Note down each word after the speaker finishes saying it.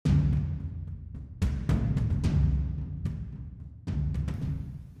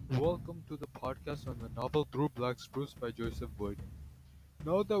welcome to the podcast on the novel Through Black Spruce by Joseph Wood.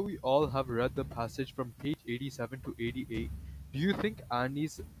 Now that we all have read the passage from page 87 to 88, do you think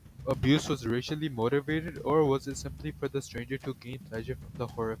Annie's abuse was racially motivated, or was it simply for the stranger to gain pleasure from the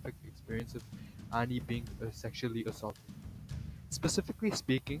horrific experience of Annie being sexually assaulted? Specifically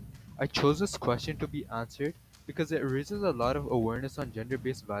speaking, I chose this question to be answered because it raises a lot of awareness on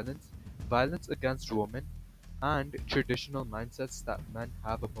gender-based violence, violence against women, and traditional mindsets that men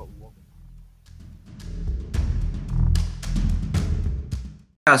have about women.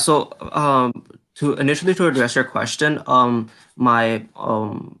 Yeah, so to address your question, my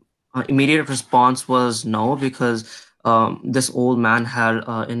immediate response was no, because this old man had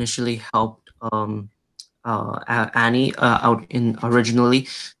initially helped Annie out in originally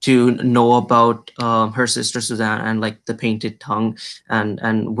to know about her sister Suzanne and like the painted tongue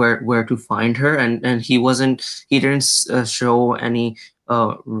and where to find her, and he didn't show any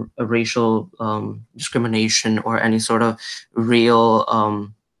racial discrimination or any sort of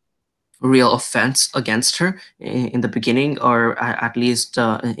real real offense against her in the beginning, or at least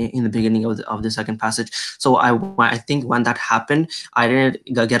in the beginning of the second passage. So I think when that happened, I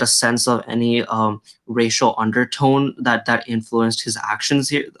didn't get a sense of any racial undertone that influenced his actions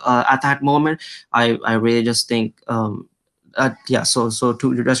here at that moment. I really just think yeah, so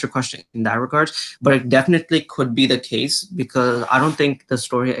to address your question in that regards, but it definitely could be the case, because I don't think the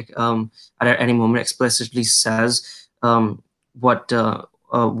story at any moment explicitly says what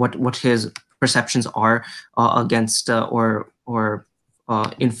what his perceptions are against or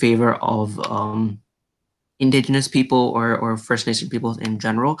in favor of indigenous people or First Nation people in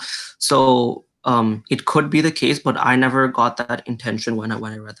general. So it could be the case, but I never got that intention when I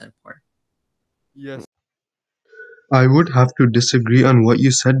read that part. Yes. I would have to disagree on what you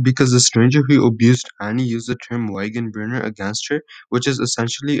said because the stranger who abused Annie used the term wagon burner against her, which is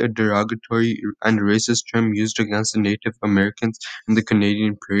essentially a derogatory and racist term used against the Native Americans in the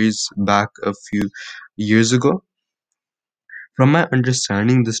Canadian prairies back a few years ago. From my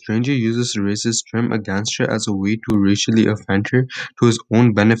understanding, the stranger uses the racist term against her as a way to racially offend her to his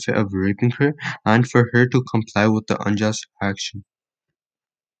own benefit of raping her and for her to comply with the unjust action.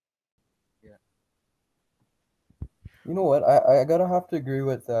 Yeah. You know what? I gotta have to agree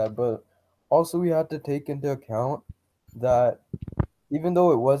with that, but also we have to take into account that even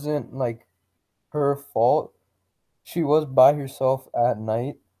though it wasn't like her fault, she was by herself at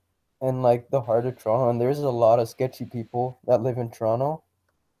night in like the heart of Toronto, and there's a lot of sketchy people that live in Toronto.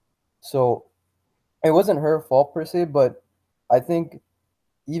 So it wasn't her fault per se, but I think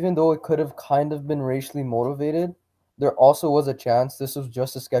even though it could have kind of been racially motivated, there also was a chance this was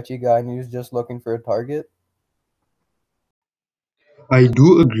just a sketchy guy and he was just looking for a target. I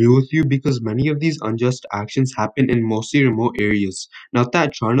do agree with you because many of these unjust actions happen in mostly remote areas. Not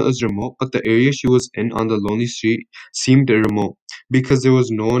that Toronto is remote, but the area she was in on the lonely street seemed remote because there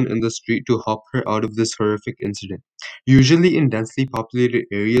was no one in the street to help her out of this horrific incident. Usually in densely populated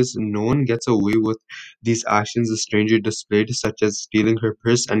areas, no one gets away with these actions a stranger displayed, such as stealing her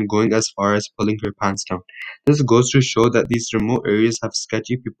purse and going as far as pulling her pants down. This goes to show that these remote areas have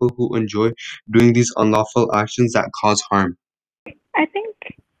sketchy people who enjoy doing these unlawful actions that cause harm. I think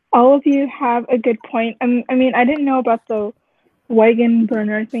all of you have a good point. I mean, I didn't know about the wagon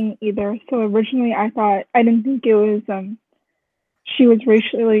burner thing either. So originally, I didn't think it was she was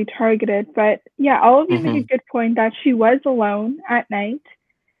racially targeted. But yeah, all of you make a Hmm. good point that she was alone at night.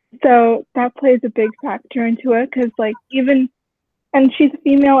 So that plays a big factor into it because like even and she's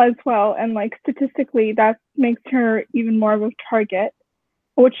female as well, and like statistically, that makes her even more of a target,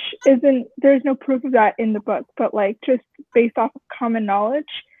 which isn't there's no proof of that in the book, but like just based off of common knowledge.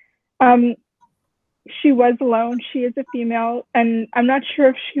 Um, she was alone. She is a female, and I'm not sure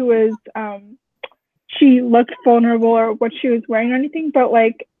if she looked vulnerable or what she was wearing or anything, but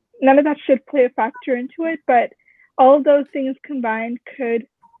like none of that should play a factor into it. But all of those things combined could,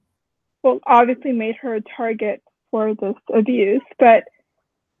 well, obviously made her a target for this abuse. But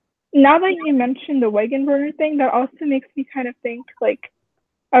now that you mentioned the wagon burner thing, that also makes me kind of think like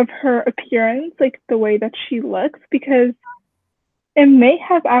of her appearance, like the way that she looks, because it may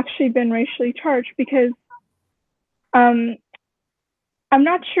have actually been racially charged because um I'm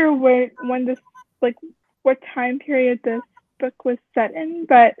not sure where when this like what time period this book was set in,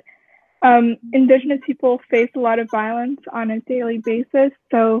 but indigenous people face a lot of violence on a daily basis,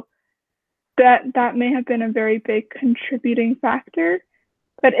 so that may have been a very big contributing factor.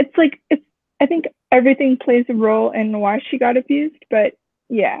 But it's I think everything plays a role in why she got abused, but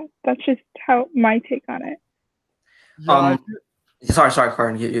yeah, that's just how my take on it. Yeah, I Um, feel, sorry,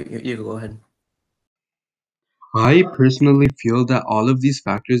 Karan, you go ahead. I personally feel that all of these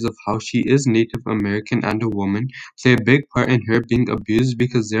factors of how she is Native American and a woman play a big part in her being abused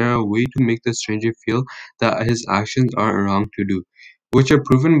because they are a way to make the stranger feel that his actions are wrong to do, which are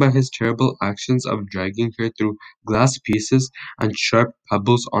proven by his terrible actions of dragging her through glass pieces and sharp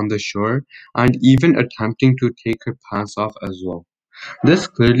pebbles on the shore, and even attempting to take her pants off as well. This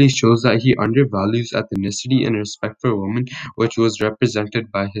clearly shows that he undervalues ethnicity and respect for women, which was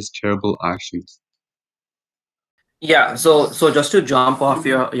represented by his terrible actions. Yeah, so just to jump off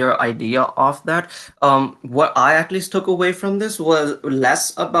your idea of that, what I at least took away from this was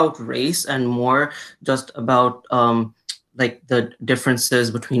less about race and more just about like the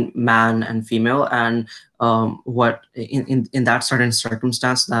differences between man and female, and what in that certain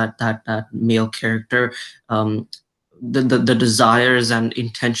circumstance that male character, um the desires and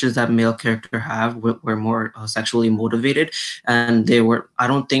intentions that male character have were more sexually motivated, and they were, I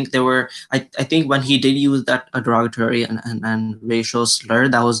don't think they were, I think when he did use that derogatory and racial slur,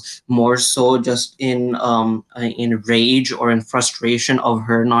 that was more so just in rage or in frustration of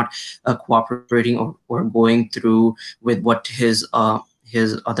her not cooperating, or going through with what his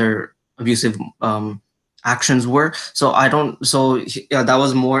other abusive actions were. So I don't, so yeah, that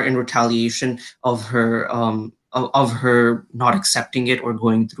was more in retaliation of her of her not accepting it or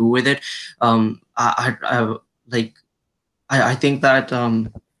going through with it. I like I think that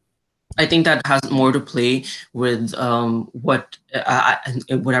I think that has more to play with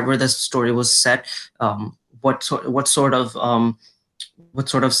whatever the story was set, what sort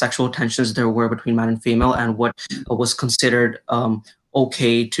of sexual tensions there were between man and female, and what was considered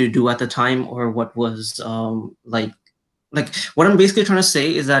okay to do at the time, or what was like what I'm basically trying to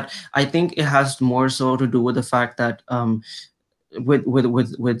say is that I think it has more so to do with the fact that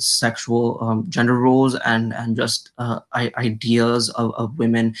with sexual gender roles and just ideas of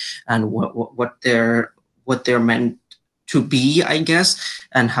women, and what they're meant to be, I guess,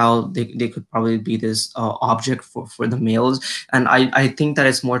 and how they could probably be this object for the males. And I think that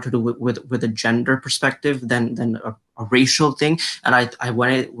it's more to do with a gender perspective than a racial thing. And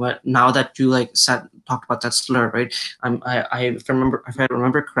now that you like said talked about that slur, right? If I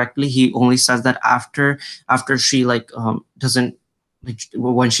remember correctly, he only says that after she like doesn't, like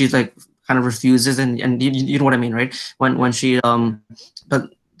when she like kind of refuses, and you know what I mean, right? When she but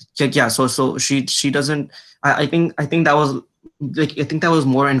yeah, so she doesn't, I think that was like, I think that was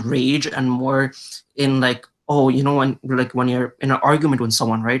more in rage and more in like, oh, you know, when you're in an argument with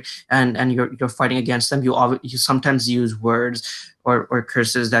someone, right, and you're fighting against them, you sometimes use words or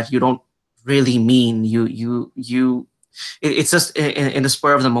curses that you don't really mean. It's just in the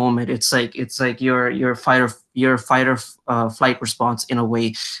spur of the moment. It's like your fight or flight response in a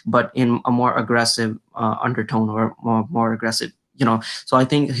way, but in a more aggressive undertone, or more aggressive. So I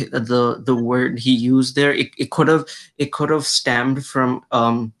think the word he used there, it could have stemmed from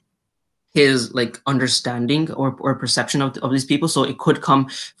his like understanding or perception of these people. So it could come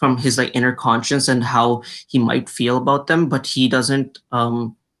from his like inner conscience and how he might feel about them, but he doesn't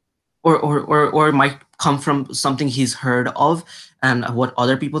or it might come from something he's heard of and what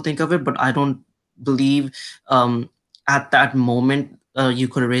other people think of it. But I don't believe at that moment you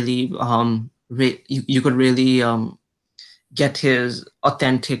could really you could really get his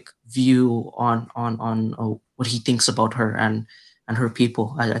authentic view on what he thinks about her and her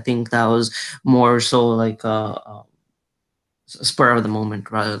people. I think that was more so like spur of the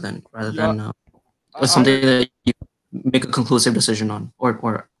moment, rather than Yeah, something I that you make a conclusive decision on,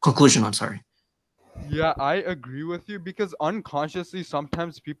 or conclusion on. Sorry. yeah, I agree with you because unconsciously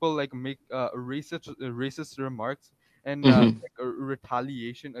sometimes people like make racist remarks and Hmm. like a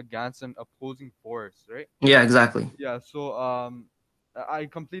retaliation against an opposing force, right? Yeah, exactly. Yeah, so I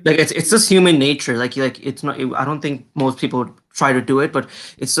completely Like agree. it's just human nature. Like it's not. I don't think most people try to do it, but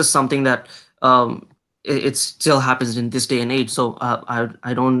it's just something that it still happens in this day and age. So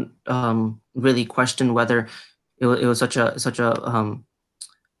I don't really question whether it was such a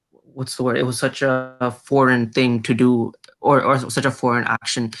what's the word? It was such a foreign thing to do, or such a foreign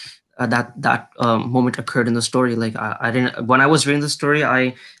action that moment occurred in the story. Like I didn't, when I was reading the story,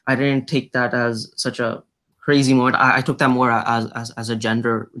 I didn't take that as such a crazy moment. I took that more as a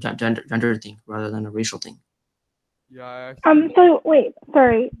gender thing rather than a racial thing. Yeah, I actually So wait,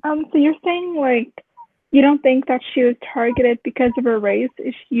 sorry. So you're saying like you don't think that she was targeted because of her race?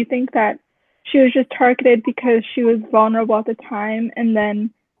 You think that she was just targeted because she was vulnerable at the time, and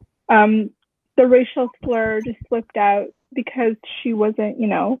then um the racial slur just slipped out because she wasn't,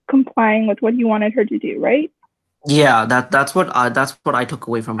 complying with what you wanted her to do, right? Yeah, that's what I took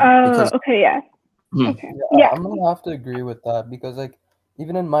away from it because Oh, okay, yeah. hmm, Okay. Yeah, Yeah. I'm gonna have to agree with that because, like,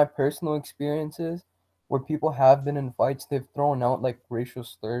 even in my personal experiences, where people have been in fights, they've thrown out like racial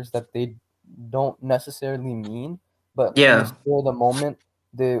slurs that they don't necessarily mean, but in the Yeah. spur of the moment,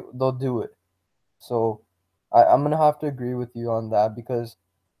 they'll do it. So I'm gonna have to agree with you on that because,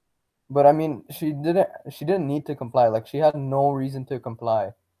 but I mean, she didn't need to comply. Like she had no reason to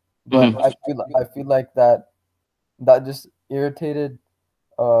comply. But Hmm. I feel like that just irritated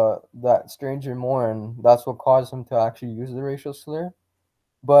that stranger more, and that's what caused him to actually use the racial slur.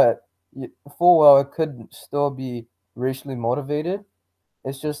 But full well, it could still be racially motivated.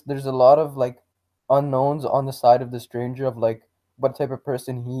 It's just there's a lot of like unknowns on the side of the stranger of like what type of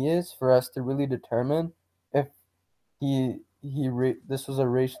person he is for us to really determine if this was a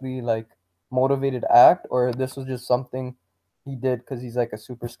racially like motivated act or this was just something he did because he's like a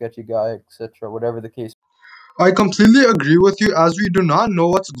super sketchy guy, etc. Whatever the case. I completely agree with you, as we do not know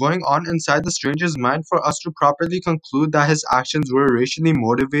what's going on inside the stranger's mind for us to properly conclude that his actions were racially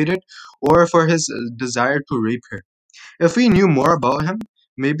motivated or for his desire to rape her. If we knew more about him,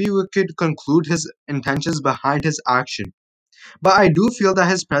 maybe we could conclude his intentions behind his action. But I do feel that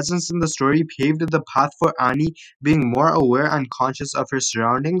his presence in the story paved the path for Annie being more aware and conscious of her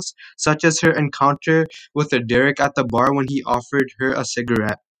surroundings, such as her encounter with Derek at the bar when he offered her a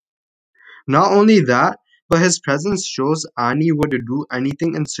cigarette. Not only that, but his presence shows Annie would do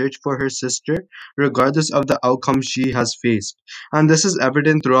anything in search for her sister, regardless of the outcome she has faced. And this is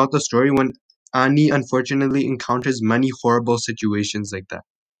evident throughout the story when Annie unfortunately encounters many horrible situations like that.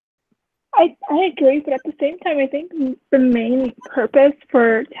 I agree, but at the same time, I think the main purpose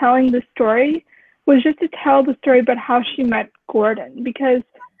for telling the story was just to tell the story about how she met Gordon, because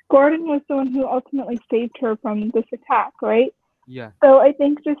Gordon was the one who ultimately saved her from this attack, right? Yeah. So I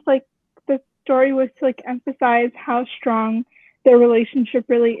think just like the story was to like emphasize how strong their relationship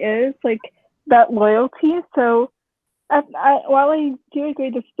really is, like that loyalty. So while I do agree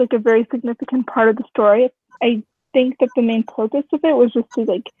this is like a very significant part of the story, I think that the main purpose of it was just to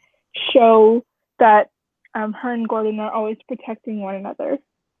like show that her and Gordon are always protecting one another.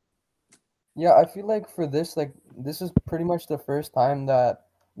 Yeah, I feel like for this, like this is pretty much the first time that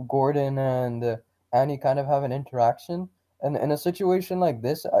Gordon and Annie kind of have an interaction, and in a situation like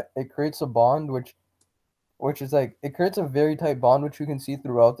this, it creates a bond, which is like it creates a very tight bond, which you can see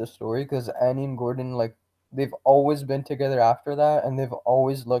throughout the story, because Annie and Gordon like they've always been together after that, and they've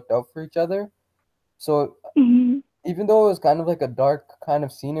always looked out for each other. So Mm-hmm. even though it was kind of like a dark kind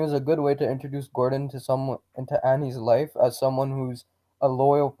of scene, it was a good way to introduce Gordon to someone into Annie's life as someone who's a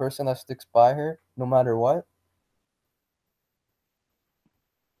loyal person that sticks by her no matter what.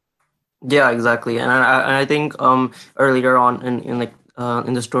 Yeah, exactly. And I think earlier on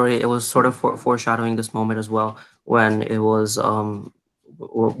in the story, it was sort of foreshadowing this moment as well when it was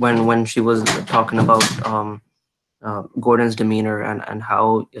when she was talking about Gordon's demeanor and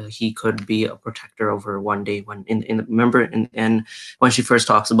how he could be a protector of her one day. When in remember in when she first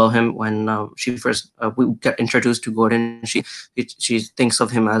talks about him, when she first we get introduced to Gordon, she thinks of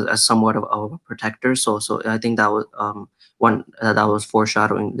him as somewhat of a protector. So I think that was one that was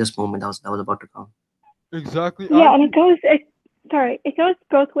foreshadowing this moment that was about to come. Exactly. Yeah, and it goes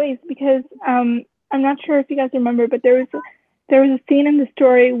both ways because I'm not sure if you guys remember, but there was a scene in the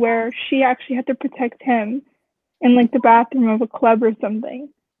story where she actually had to protect him in like the bathroom of a club or something.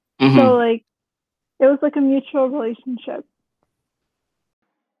 So Hmm. like it was like a mutual relationship.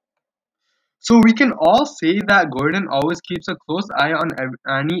 So we can all say that Gordon always keeps a close eye on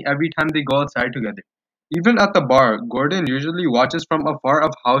Annie every time they go outside together. Even at the bar, Gordon usually watches from afar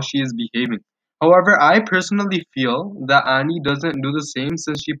of how she is behaving. However, I personally feel that Annie doesn't do the same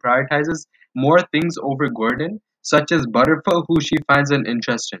since she prioritizes more things over Gordon, such as Butterfield, who she finds an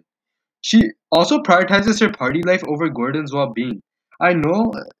interest in. She also prioritizes her party life over Gordon's well being. I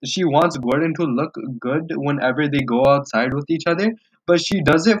know she wants Gordon to look good whenever they go outside with each other, but she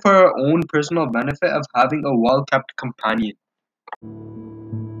does it for her own personal benefit of having a well kept companion.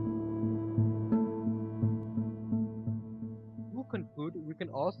 To conclude, we can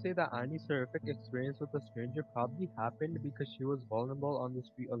all say that Annie's horrific experience with a stranger probably happened because she was vulnerable on the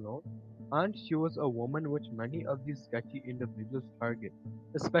street alone, and she was a woman which many of these sketchy individuals target,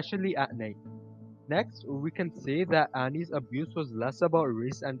 especially at night. Next, we can say that Annie's abuse was less about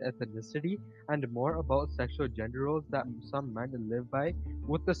race and ethnicity and more about sexual gender roles that some men live by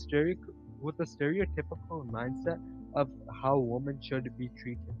with with the stereotypical mindset of how women should be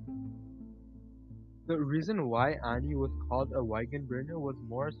treated. The reason why Annie was called a wagon burner was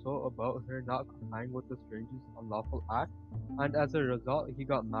more so about her not complying with the stranger's unlawful act, and as a result, he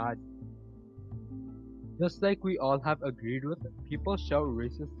got mad. Just like we all have agreed with, people shout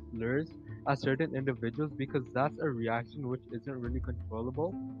racist slurs at certain individuals because that's a reaction which isn't really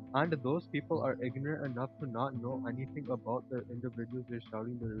controllable, and those people are ignorant enough to not know anything about the individuals they're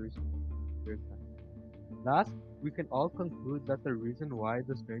shouting their racist slurs at. Last, we can all conclude that the reason why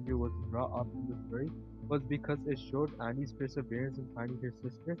the stranger was brought up in the story was because it showed Annie's perseverance in finding her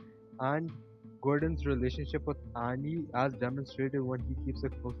sister and Gordon's relationship with Annie as demonstrated when he keeps a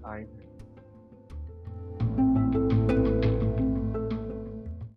close eye on her.